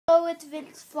it's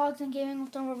Vince Vlogs and Gaming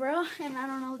with Don Rivera, and I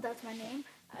don't know if that's my name.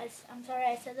 I'm sorry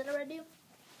I said that already.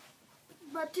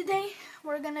 But today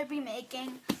we're gonna be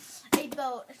making a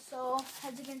boat. So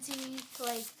as you can see,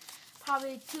 like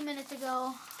probably 2 minutes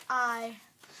ago, I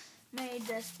made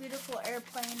this beautiful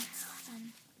airplane.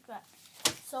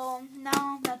 So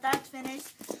now that that's finished,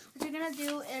 what you're gonna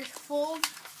do is fold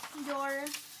your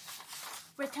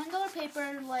rectangular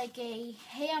paper like a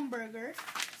hamburger.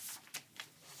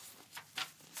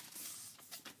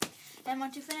 And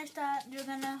once you finish that, you're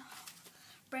gonna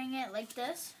bring it like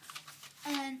this.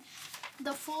 And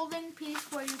the folding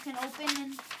piece where you can open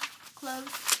and close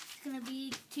is gonna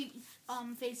be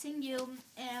facing you,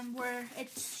 and where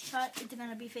it's shut, it's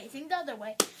gonna be facing the other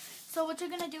way. So what you're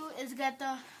gonna do is get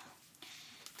the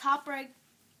top right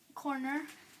corner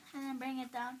and then bring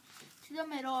it down to the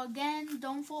middle. Again,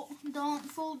 don't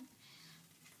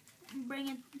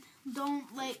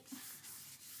like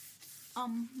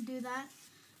do that,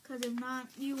 because if not,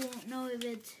 you won't know if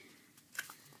it's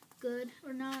good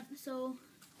or not. So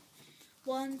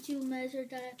once you measure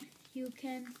that, you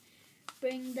can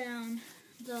bring down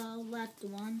the left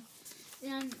one,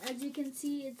 and as you can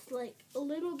see, it's like a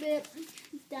little bit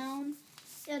down,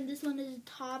 and this one is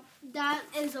top. That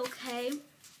is okay.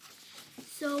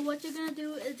 So what you're gonna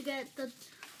do is get the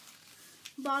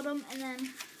bottom and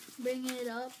then bring it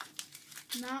up,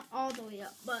 not all the way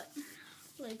up, but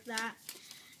like that,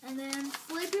 and then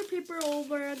flip your paper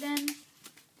over again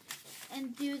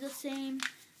and do the same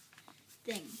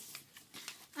thing.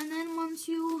 And then once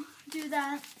you do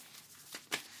that,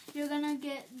 you're gonna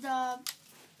get the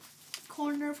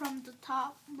corner from the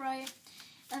top right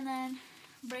and then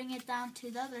bring it down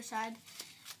to the other side,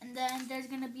 and then there's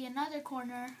gonna be another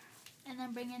corner and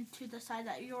then bring it to the side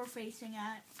that you're facing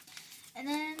at, and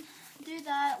then do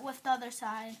that with the other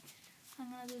side.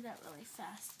 I'm gonna do that really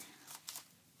fast.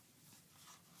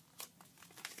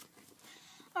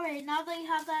 Alright, now that you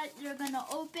have that, you're gonna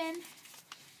open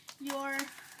your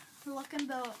looking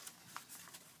boat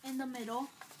in the middle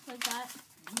like that.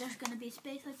 There's gonna be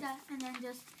space like that, and then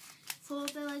just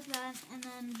fold it like that and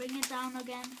then bring it down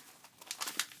again,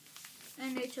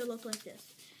 and it should look like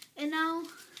this. And now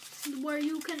where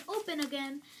you can open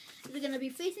again is gonna be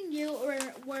facing you, or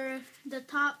where the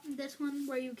top, this one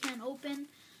where you can't open,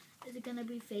 is gonna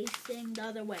be facing the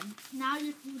other way. Now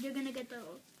you're gonna get the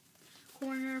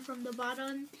corner from the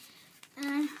bottom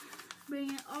and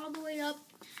bring it all the way up,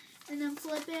 and then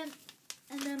flip it,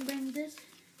 and then bring this,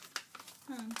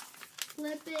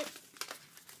 flip it,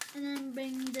 and then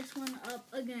bring this one up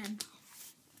again.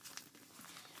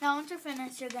 Now once you're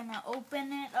finished, you're gonna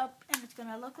open it up and it's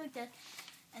gonna look like this,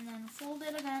 and then fold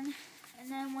it again, and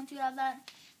then once you have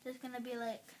that, there's gonna be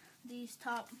like these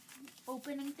top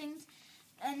opening things,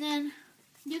 and then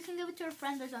you can give it to a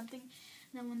friend or something,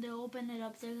 and then when they open it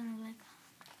up, they're gonna be like,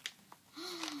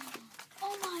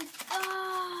 oh my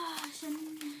gosh, a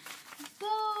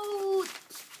boat!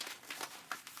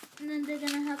 And then they're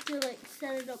gonna have to like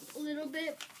set it up a little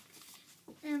bit,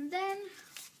 and then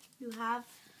you have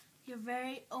your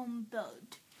very own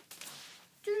boat.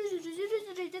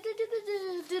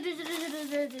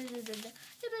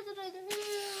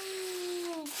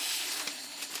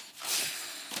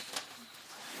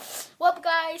 Well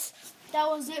guys, that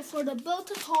was it for the boat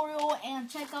tutorial, and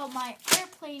check out my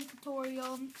airplane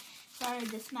tutorial. Sorry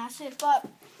to smash it, but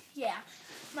yeah,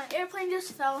 my airplane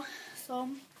just fell. So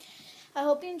I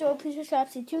hope you enjoyed. Please subscribe,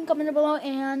 stay tuned, comment below,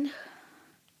 and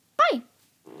bye.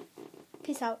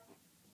 Peace out.